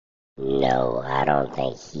No, I don't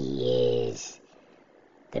think he is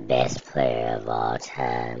the best player of all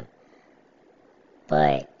time,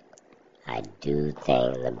 but I do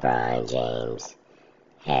think LeBron James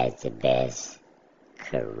has the best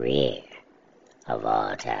career of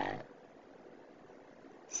all time.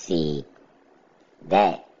 See,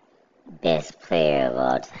 that best player of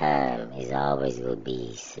all time is always going to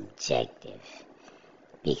be subjective,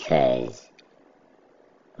 because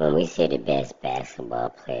when we say the best basketball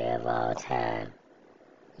player of all time,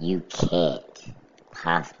 you can't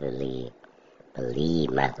possibly believe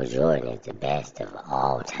Michael Jordan is the best of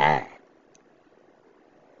all time.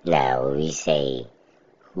 Now, when we say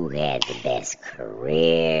who had the best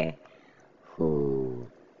career, who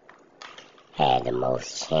had the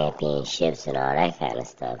most championships and all that kind of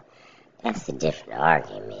stuff, that's a different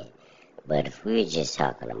argument. But if we're just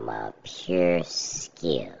talking about pure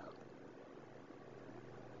skill,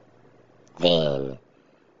 then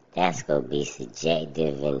that's going to be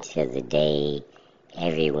subjective until the day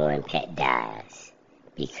everyone dies,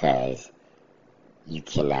 because you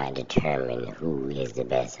cannot determine who is the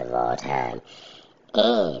best of all time.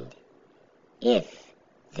 And if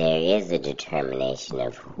there is a determination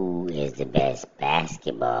of who is the best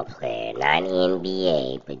basketball player, not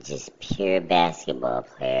NBA, but just pure basketball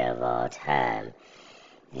player of all time,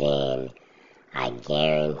 then I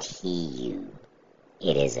guarantee you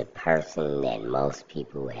it is a person that most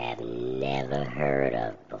people have never heard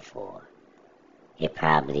of before. It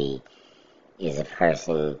probably is a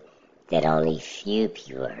person that only few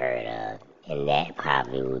people heard of, and that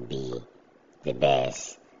probably would be the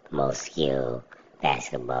best, most skilled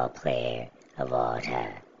basketball player of all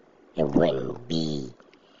time. It wouldn't be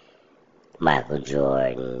Michael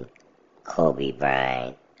Jordan, Kobe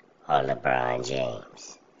Bryant, or LeBron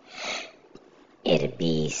James. It'd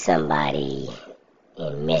be somebody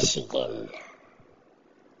in Michigan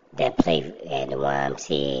that plays at the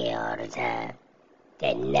YMCA all the time,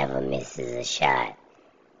 that never misses a shot,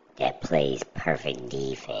 that plays perfect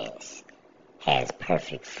defense, has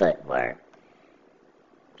perfect footwork,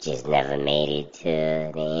 just never made it to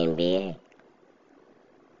the NBA.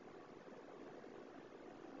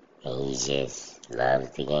 And he just loves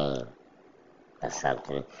the game or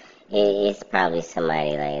something. It's probably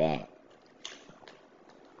somebody like that.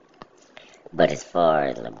 But as far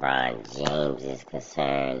as LeBron James is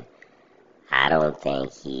concerned, I don't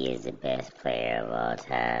think he is the best player of all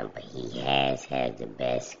time, but he has had the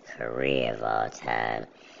best career of all time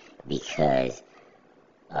because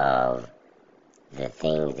of the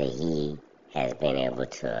things that he has been able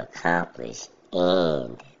to accomplish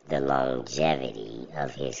and the longevity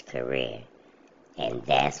of his career. And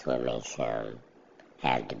that's what makes him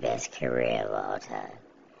have the best career of all time.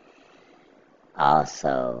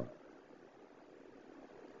 Also,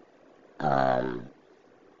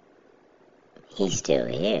 he's still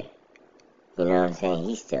here. You know what I'm saying?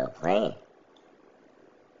 He's still playing.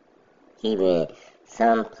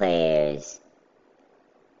 Some players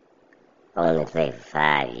only play for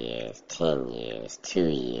 5 years, 10 years, 2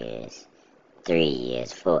 years, 3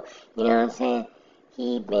 years, 4. You know what I'm saying?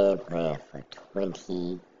 He's been playing for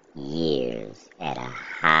 20 years at a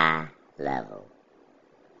high level.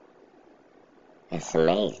 That's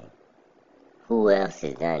amazing. Who else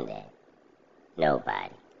has done that?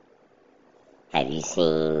 Nobody. Have you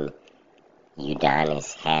seen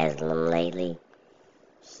Udonis Haslem lately?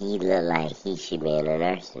 He looked like he should be in a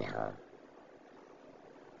nursing home.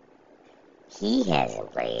 He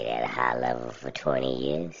hasn't played at a high level for 20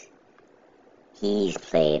 years. He's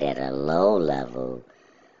played at a low level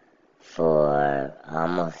for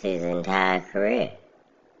almost his entire career.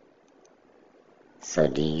 So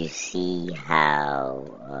do you see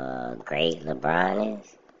how great LeBron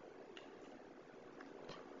is?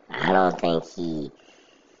 I don't think he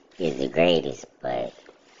is the greatest, but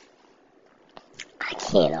I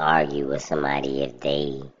can't argue with somebody if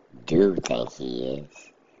they do think he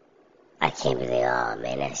is. I can't be like, oh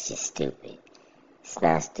man, that's just stupid. It's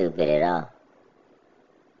not stupid at all.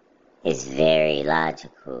 It's very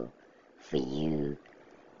logical for you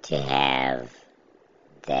to have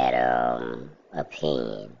that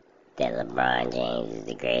opinion that LeBron James is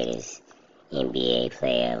the greatest NBA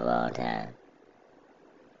player of all time.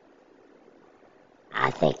 I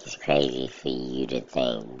think it's crazy for you to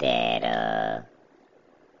think that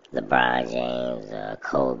LeBron James,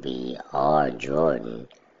 Kobe, or Jordan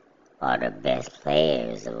are the best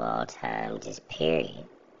players of all time, just period.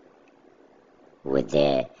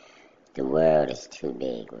 The world is too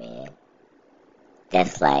big, man.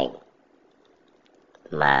 That's like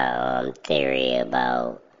my theory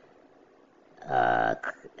about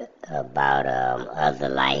other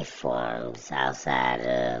life forms outside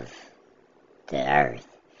of the earth.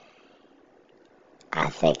 I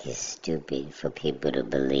think it's stupid for people to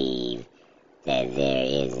believe that there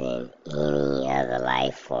isn't any other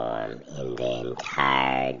life form in the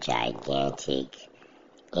entire gigantic,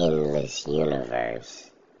 endless universe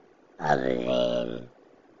other than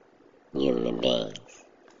human beings.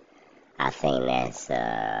 I think that's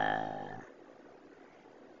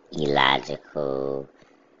illogical,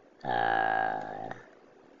 kind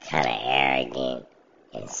of arrogant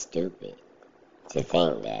and stupid to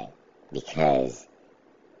think that, because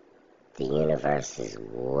the universe is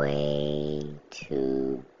way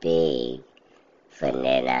too big for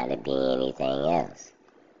there not to be anything else.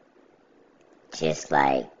 Just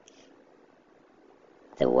like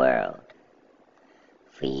the world.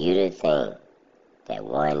 For you to think that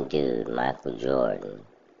one dude, Michael Jordan,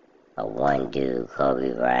 or one dude,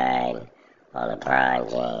 Kobe Bryant, or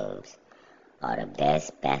LeBron James, are the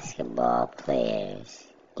best basketball players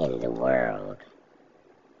in the world,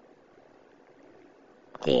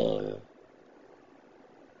 then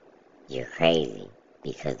you're crazy,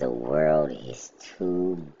 because the world is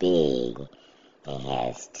too big and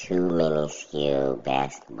has too many skilled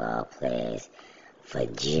basketball players for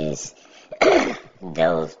just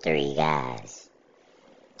those three guys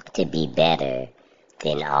to be better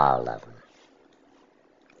than all of them.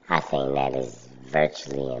 I think that is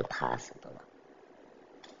virtually impossible.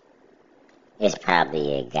 There's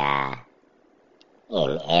probably a guy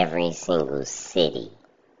in every single city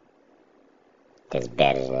that's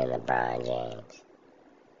better than LeBron James.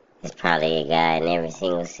 There's probably a guy in every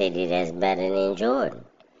single city that's better than Jordan.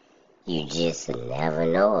 You just never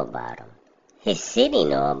know about him. His city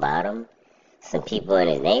know about him. Some people in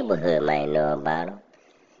his neighborhood might know about him.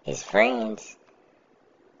 His friends.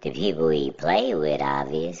 The people he play with,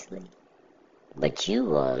 obviously. But you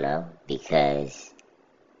won't know, because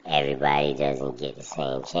everybody doesn't get the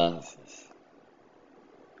same chances.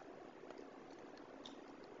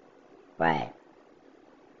 Right.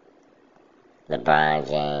 LeBron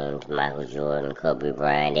James, Michael Jordan, Kobe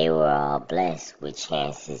Bryant, they were all blessed with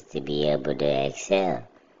chances to be able to excel.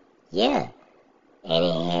 Yeah. And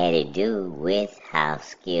it had to do with how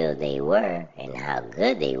skilled they were and how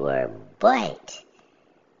good they were. But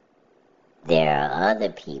there are other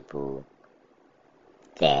people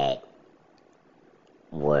that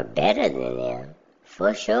were better than them,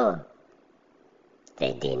 for sure,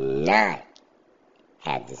 that did not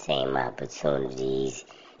have the same opportunities,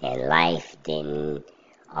 and life didn't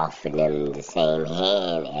offer them the same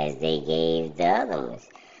hand as they gave the other ones.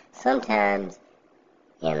 Sometimes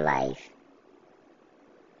in life,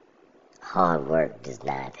 hard work does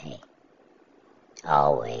not pay.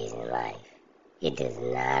 Always in life, it does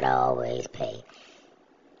not always pay.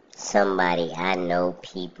 I know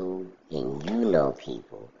people, and you know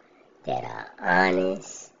people, that are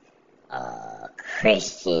honest,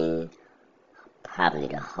 Christian, probably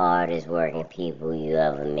the hardest working people you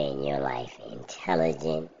ever met in your life.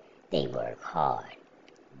 Intelligent, they work hard.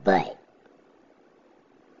 But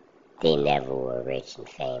they never were rich and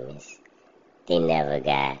famous. They never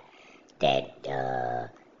got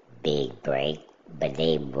that big break, but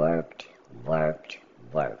they worked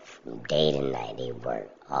from day to night. They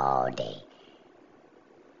worked all day.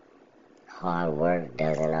 Hard work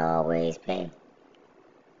doesn't always pay.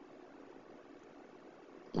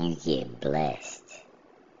 You get blessed,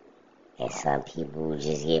 and some people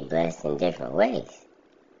just get blessed in different ways.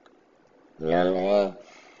 You know what I'm saying?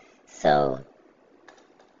 So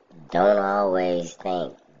don't always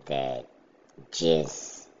think that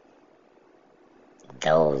just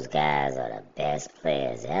those guys are the best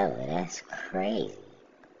players ever. That's crazy.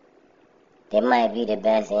 They might be the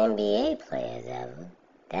best NBA players ever.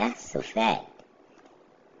 That's a fact.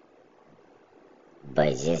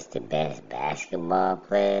 But just the best basketball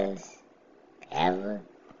players ever?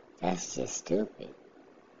 That's just stupid.